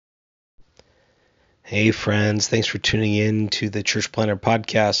Hey friends, thanks for tuning in to the Church Planter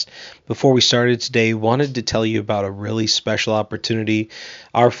Podcast. Before we started today, wanted to tell you about a really special opportunity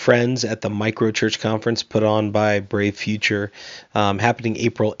our friends at the Micro Church Conference put on by Brave Future, happening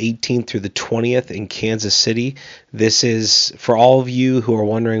April 18th through the 20th in Kansas City. This is for all of you who are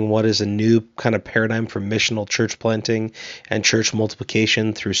wondering what is a new kind of paradigm for missional church planting and church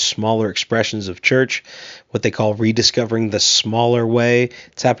multiplication through smaller expressions of church, what they call rediscovering the smaller way.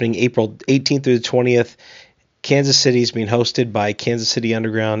 It's happening April 18th through the 20th. Kansas City is being hosted by Kansas City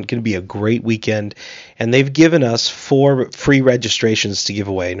Underground. Going to be a great weekend. And they've given us 4 free registrations to give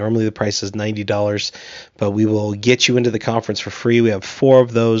away. Normally the price is $90, but we will get you into the conference for free. We have 4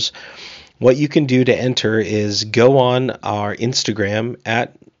 of those. What you can do to enter is go on our Instagram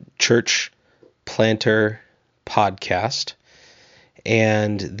at Church Planter Podcast.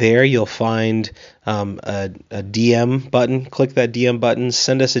 And there you'll find a DM button. Click that DM button.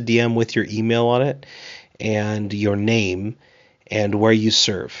 Send us a DM with your email on it and your name and where you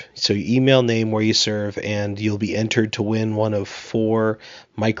serve. So you email, name, where you serve, and you'll be entered to win one of 4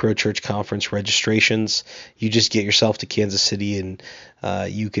 Micro Church Conference registrations. You just get yourself to Kansas City and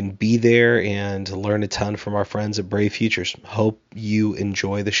you can be there and learn a ton from our friends at Brave Futures. Hope you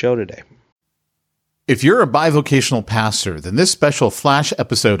enjoy the show today. If you're a bivocational pastor, then this special flash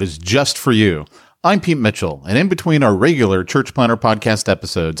episode is just for you. I'm Pete Mitchell, and in between our regular Church Planter Podcast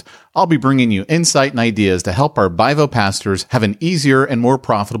episodes, I'll be bringing you insight and ideas to help our bivo pastors have an easier and more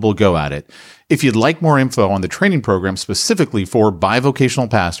profitable go at it. If you'd like more info on the training program specifically for bivocational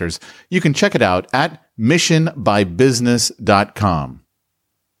pastors, you can check it out at missionbybusiness.com.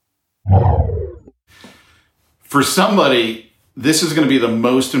 For somebody, this is going to be the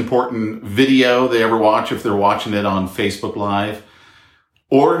most important video they ever watch if they're watching it on Facebook Live,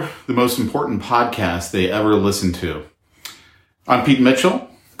 or the most important podcast they ever listen to. I'm Pete Mitchell,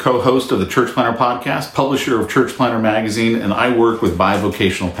 co-host of the Church Planter Podcast, publisher of Church Planter Magazine, and I work with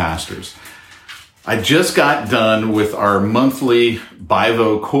bivocational pastors. I just got done with our monthly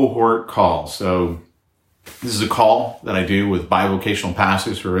bivo cohort call. So this is a call that I do with bivocational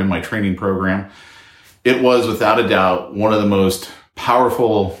pastors who are in my training program. It was, without a doubt, one of the most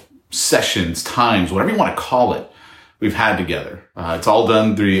powerful sessions, times, whatever you want to call it, we've had together. It's all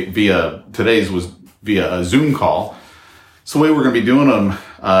done today's was via a Zoom call. So the way we're going to be doing them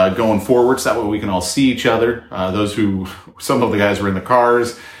going forward, so that way we can all see each other. Some of the guys were in the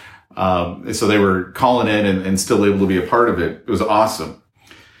cars, so they were calling in and still able to be a part of it. It was awesome.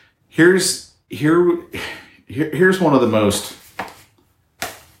 Here's one of the most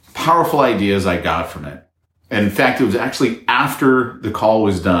powerful ideas I got from it. And in fact, it was actually after the call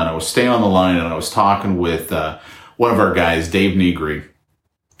was done. I was staying on the line and I was talking with one of our guys, Dave Negri.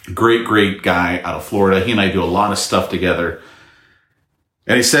 Great guy out of Florida. He and I do a lot of stuff together.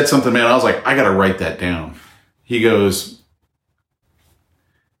 And he said something, man, I was like, I got to write that down. He goes,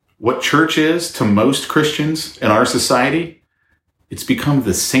 what church is to most Christians in our society, it's become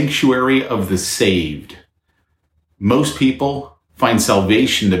the sanctuary of the saved. Most people find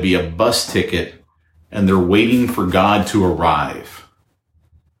salvation to be a bus ticket, and they're waiting for God to arrive.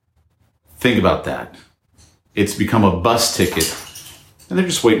 Think about that. It's become a bus ticket, and they're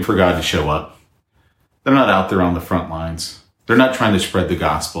just waiting for God to show up. They're not out there on the front lines. They're not trying to spread the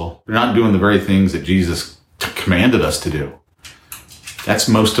gospel. They're not doing the very things that Jesus commanded us to do. That's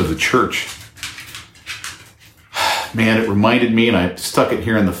most of the church. Man, it reminded me, and I stuck it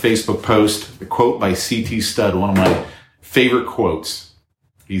here in the Facebook post, the quote by C.T. Studd, one of my favorite quotes.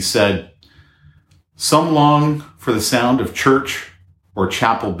 He said, "Some long for the sound of church or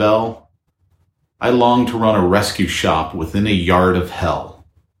chapel bell. I long to run a rescue shop within a yard of hell."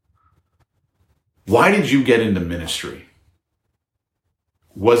 Why did you get into ministry?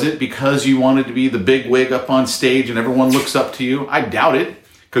 Was it because you wanted to be the big wig up on stage and everyone looks up to you? I doubt it,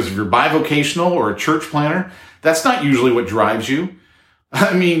 because if you're bivocational or a church planter, that's not usually what drives you.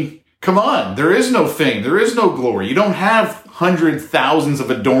 I mean, come on, there is no fame, there is no glory. You don't have hundreds, thousands of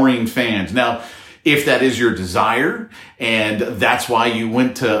adoring fans. Now, if that is your desire, and that's why you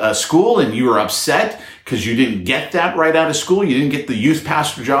went to school and you were upset because you didn't get that right out of school, you didn't get the youth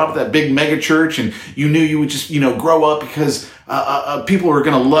pastor job at that big mega church, and you knew you would just, grow up because people were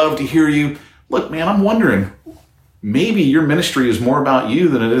going to love to hear you. Look, man, I'm wondering, maybe your ministry is more about you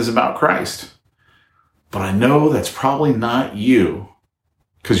than it is about Christ. But I know that's probably not you,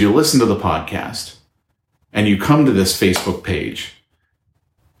 because you listen to the podcast and you come to this Facebook page.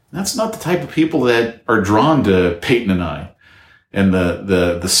 That's not the type of people that are drawn to Peyton and I and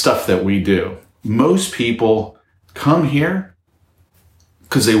the stuff that we do. Most people come here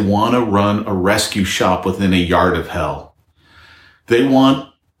because they want to run a rescue shop within a yard of hell. They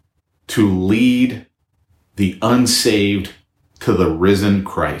want to lead the unsaved to the risen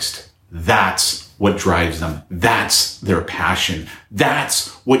Christ. That's what drives them. That's their passion. That's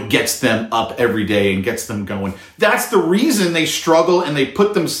what gets them up every day and gets them going. That's the reason they struggle and they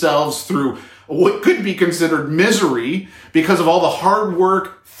put themselves through what could be considered misery because of all the hard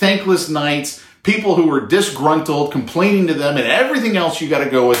work, thankless nights, people who are disgruntled, complaining to them, and everything else you got to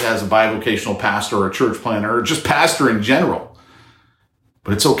go with as a bivocational pastor or a church planner or just pastor in general.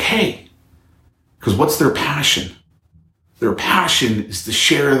 But it's okay, because what's their passion? Their passion is to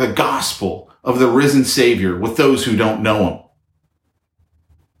share the gospel of the risen Savior with those who don't know him.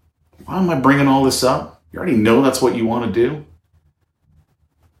 Why am I bringing all this up? You already know that's what you want to do.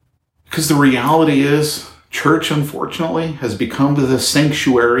 Because the reality is, church, unfortunately, has become the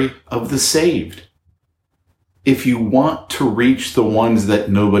sanctuary of the saved. If you want to reach the ones that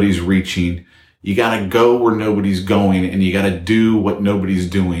nobody's reaching, you got to go where nobody's going, and you got to do what nobody's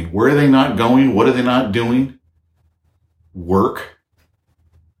doing. Where are they not going? What are they not doing? Work.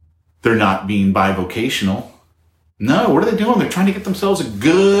 They're not being bivocational. No, what are they doing? They're trying to get themselves a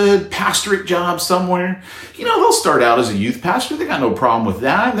good pastorate job somewhere. You know, they'll start out as a youth pastor. They got no problem with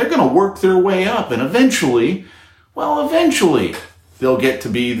that. They're going to work their way up, and eventually, they'll get to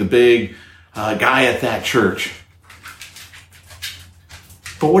be the big guy at that church.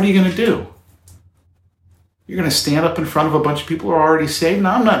 But what are you going to do? You're going to stand up in front of a bunch of people who are already saved?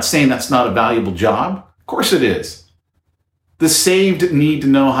 Now, I'm not saying that's not a valuable job. Of course it is. The saved need to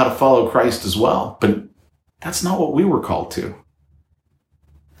know how to follow Christ as well, but that's not what we were called to.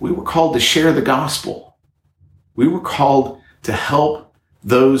 We were called to share the gospel. We were called to help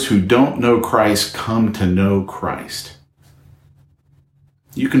those who don't know Christ come to know Christ.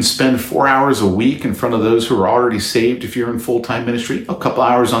 You can spend 4 hours a week in front of those who are already saved if you're in full-time ministry, a couple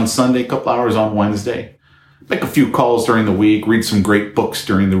hours on Sunday, a couple hours on Wednesday. Make a few calls during the week, read some great books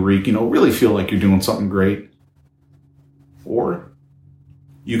during the week, really feel like you're doing something great. Or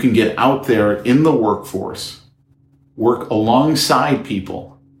you can get out there in the workforce, work alongside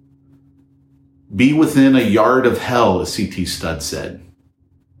people, be within a yard of hell, as C.T. Studd said,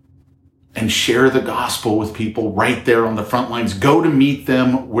 and share the gospel with people right there on the front lines. Go to meet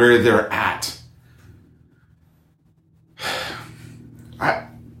them where they're at.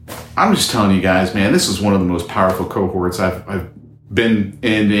 I'm just telling you guys, man, this is one of the most powerful cohorts I've been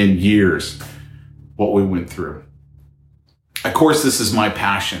in years, what we went through. Of course, this is my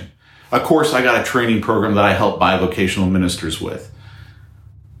passion. Of course, I got a training program that I help bivocational ministers with.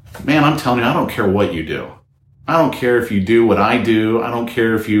 Man, I'm telling you, I don't care what you do. I don't care if you do what I do. I don't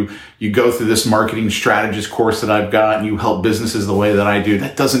care if you go through this marketing strategist course that I've got and you help businesses the way that I do.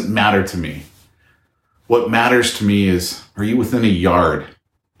 That doesn't matter to me. What matters to me is, are you within a yard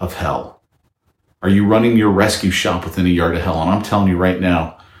of hell? Are you running your rescue shop within a yard of hell? And I'm telling you right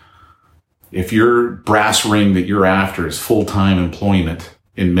now, if your brass ring that you're after is full-time employment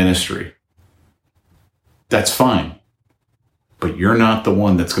in ministry, that's fine. But you're not the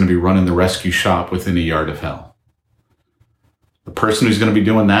one that's going to be running the rescue shop within a yard of hell. The person who's going to be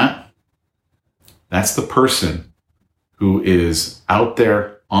doing that, that's the person who is out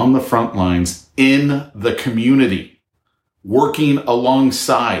there on the front lines in the community, working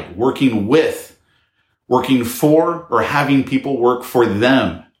alongside, working with, working for, or having people work for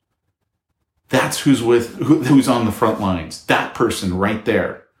them. That's who's on the front lines. That person right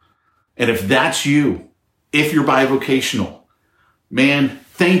there. And if that's you, if you're bivocational, man,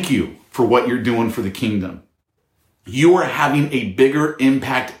 thank you for what you're doing for the kingdom. You are having a bigger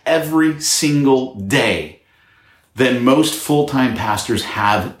impact every single day than most full-time pastors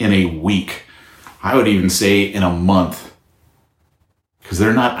have in a week. I would even say in a month. Because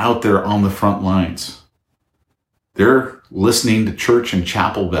they're not out there on the front lines. They're listening to church and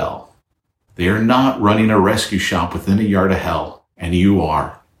chapel bell. They are not running a rescue shop within a yard of hell, and you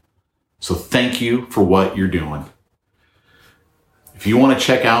are. So thank you for what you're doing. If you want to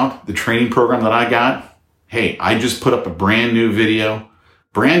check out the training program that I got, hey, I just put up a brand new video.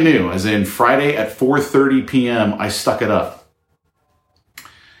 Brand new, as in Friday at 4:30 p.m., I stuck it up.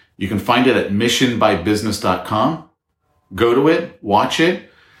 You can find it at missionbybusiness.com. Go to it, watch it.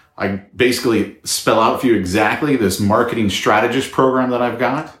 I basically spell out for you exactly this marketing strategist program that I've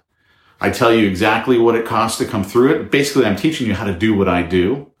got. I tell you exactly what it costs to come through it. Basically, I'm teaching you how to do what I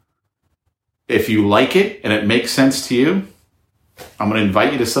do. If you like it and it makes sense to you, I'm going to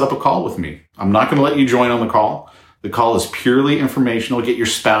invite you to set up a call with me. I'm not going to let you join on the call. The call is purely informational. Get your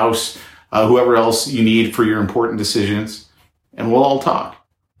spouse, whoever else you need for your important decisions, and we'll all talk.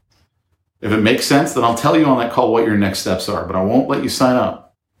 If it makes sense, then I'll tell you on that call what your next steps are, but I won't let you sign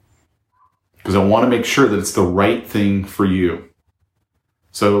up because I want to make sure that it's the right thing for you.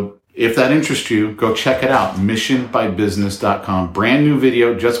 So If that interests you, go check it out, missionbybusiness.com. Brand new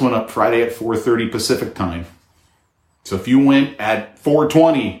video, just went up Friday at 4:30 Pacific time. So if you went at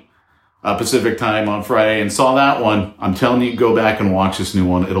 4:20 Pacific time on Friday and saw that one, I'm telling you, go back and watch this new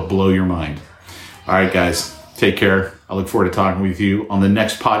one. It'll blow your mind. All right, guys, take care. I look forward to talking with you on the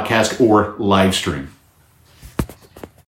next podcast or live stream.